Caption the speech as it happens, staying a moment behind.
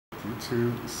you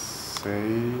to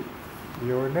say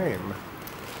your name.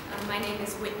 My name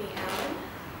is Whitney Allen.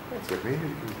 Thanks, Whitney. You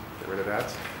can get rid of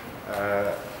that.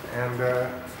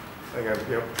 Again,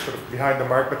 sort of behind the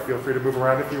mark, but feel free to move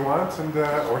around if you want, and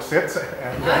or sit.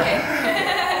 And, okay.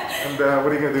 And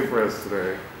what are you going to do for us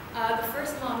today? The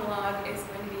first monologue is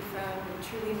going to be from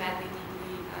Truly Madly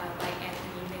Deeply by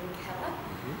Anthony Minghella.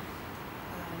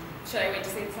 Should I wait to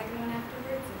say the second one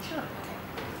afterwards? Sure. Okay.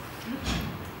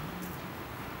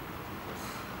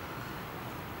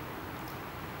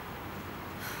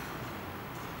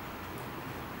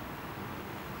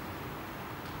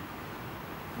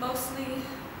 Mostly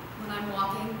when I'm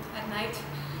walking at night,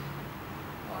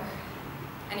 or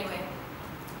anyway,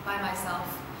 by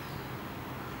myself.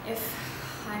 If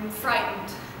I'm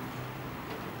frightened,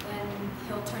 then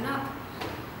he'll turn up.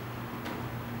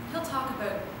 He'll talk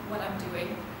about what I'm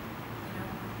doing,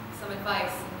 some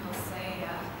advice, and he'll say,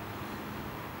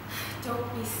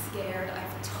 don't be scared,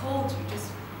 I've told you,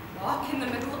 just walk in the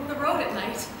middle of the road at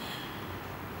night.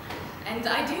 And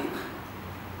I do.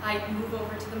 I move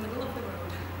over to the middle of the road.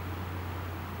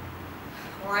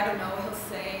 Or I don't know, he'll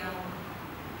say,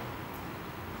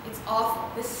 it's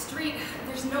awful, this street,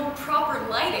 there's no proper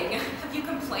lighting. Have you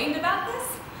complained about this?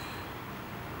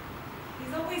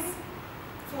 He's always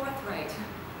forthright.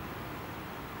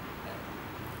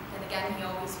 Then again, he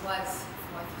always was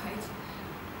forthright.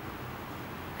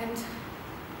 And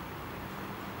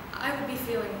I would be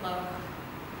feeling low,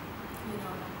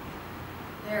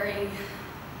 very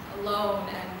alone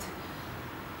and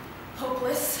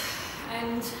hopeless,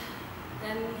 and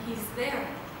then he's there,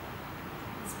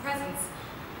 his presence.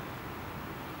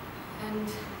 And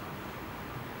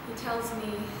he tells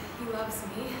me he loves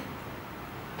me,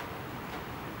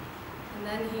 and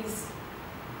then he's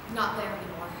not there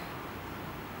anymore.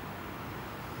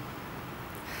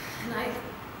 And I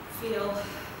feel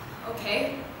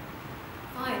okay,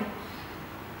 fine.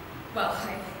 Well,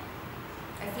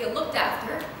 I feel looked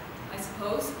after, I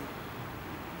suppose,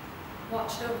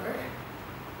 watched over.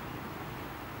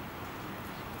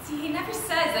 See, he never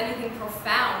says anything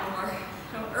profound or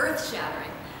earth-shattering.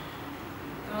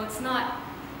 It's not,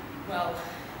 well,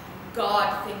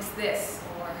 God thinks this,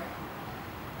 or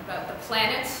about the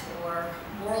planet, or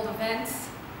world events.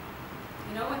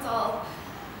 It's all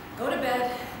go to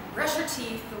bed, brush your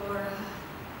teeth,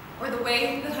 or the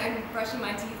way that I'm brushing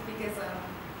my teeth, because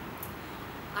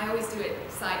I always do it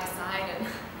side to side, and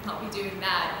I'll be doing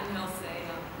that, and he'll say,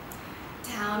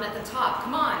 down at the top,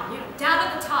 come on, down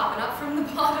at the top and up from the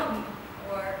bottom,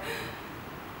 or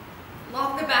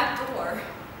lock the back door.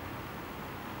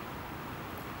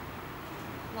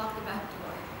 Lock the back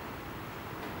door.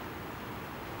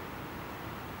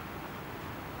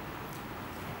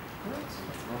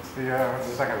 What's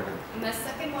the second one? And the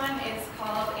second one is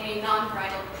called A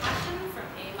Non-Bridled Passion from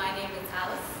My Name is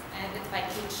Alice, and it's by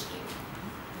Kate Sheen.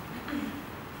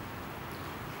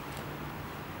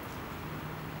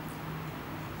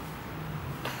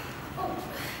 Oh,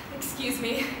 excuse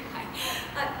me. Hi.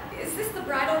 Is this the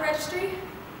bridal registry?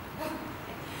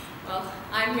 Well,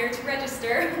 I'm here to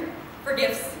register for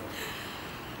gifts.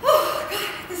 Oh,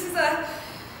 God, this is a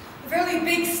fairly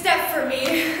big step for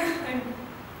me. I'm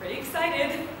pretty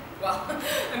excited. Well,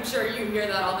 I'm sure you hear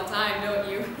that all the time, don't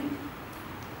you?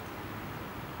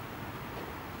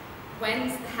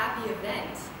 When's the happy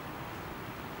event?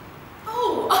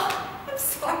 Oh, I'm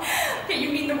sorry. Okay, you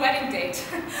mean the wedding date.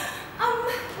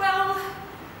 Well,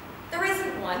 there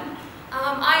isn't one.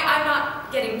 I'm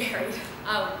not getting married.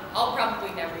 I'll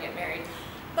probably never get married.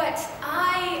 But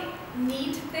I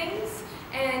need things,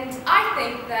 and I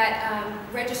think that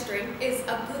registering is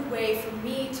a good way for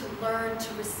me to learn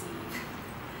to receive.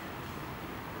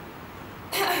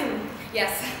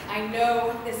 Yes, I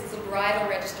know this is a bridal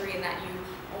registry and that you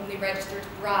only register to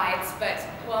brides, but,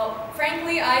 well,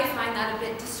 frankly, I find that a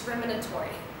bit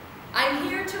discriminatory. I'm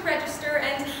here to register,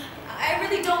 and I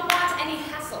really don't want any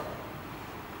hassle.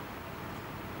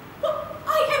 Well,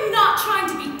 I am not trying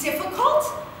to be difficult.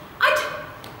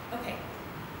 Okay.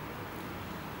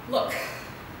 Look,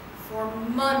 for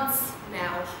months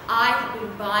now, I have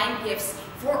been buying gifts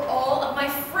for all of my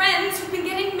friends who've been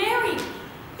getting married.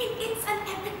 It's an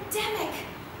epidemic.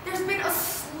 There's been a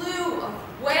slew of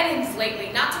weddings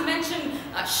lately, not to mention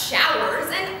showers,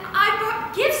 and I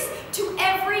brought gifts to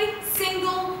every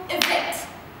single event.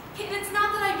 And it's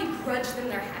not that I begrudge them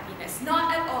their happiness,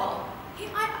 not at all.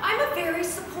 I'm a very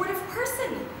supportive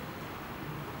person.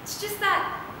 It's just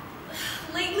that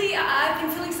lately I've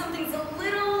been feeling something's a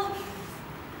little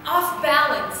off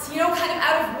balance, kind of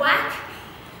out of whack.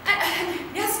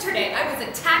 And yesterday, I was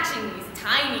attaching these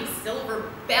tiny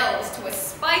silver bells to a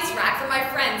spice rack for my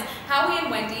friends, Howie and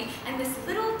Wendy, and this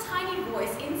little tiny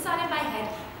voice inside of my head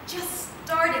just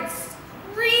started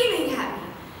screaming at me.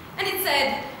 And it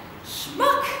said,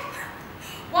 "Schmuck,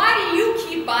 why do you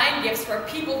keep buying gifts for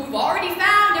people who've already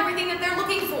found everything that they're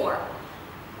looking for?"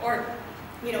 Or,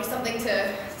 you know, something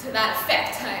to that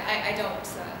effect.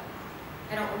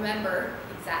 I don't remember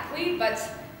exactly, but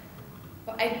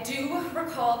I do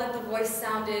recall that the voice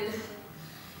sounded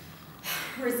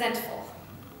resentful.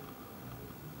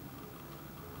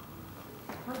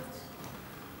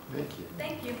 Thank you.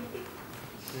 Thank you.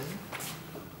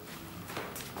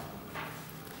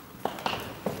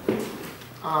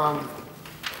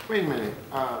 Wait a minute.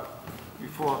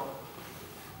 Before,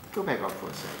 go back up for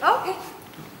a second. Okay.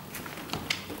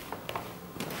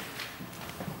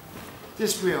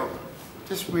 Just real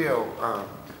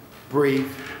brief.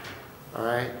 All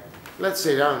right. Let's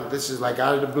say this is like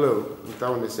out of the blue. I'm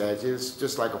throwing this at you. It's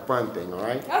just like a fun thing. All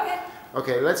right. Okay.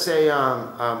 Okay. Let's say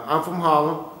I'm from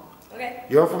Harlem. Okay.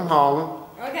 You're from Harlem.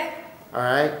 Okay. All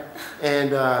right.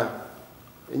 And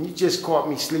you just caught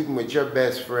me sleeping with your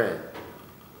best friend.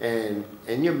 And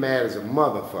you're mad as a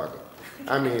motherfucker.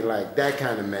 I mean, like that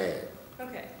kind of mad.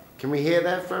 Okay. Can we hear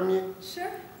that from you?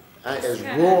 Sure. As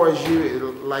raw as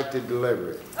you like to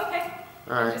deliver it. Okay.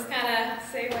 All right. Just kind of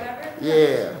say whatever?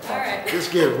 Yeah. All right.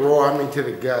 Just get raw, I mean, to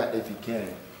the gut if you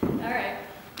can. All right.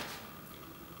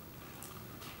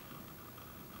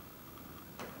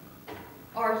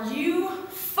 Are you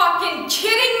fucking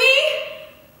kidding me?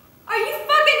 Are you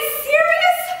fucking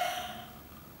serious?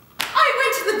 I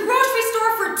went to the grocery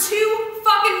store for 2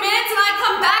 fucking minutes and I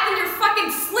come back and you're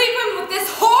fucking sleeping with this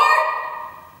whore?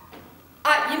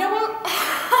 You know what?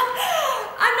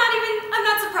 I'm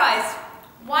not surprised.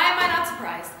 Why am I not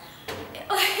surprised?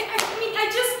 I mean, I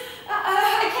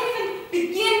can't even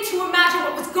begin to imagine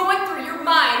what was going through your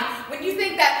mind when you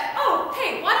think that, oh,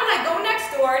 hey, why don't I go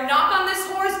next door and knock on this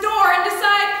whore's door and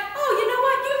decide, oh, you know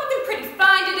what, you're looking pretty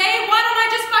fine today, why don't I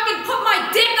just fucking put my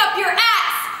dick up your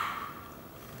ass?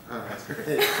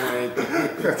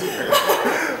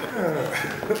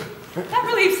 That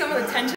relieves some of the tension.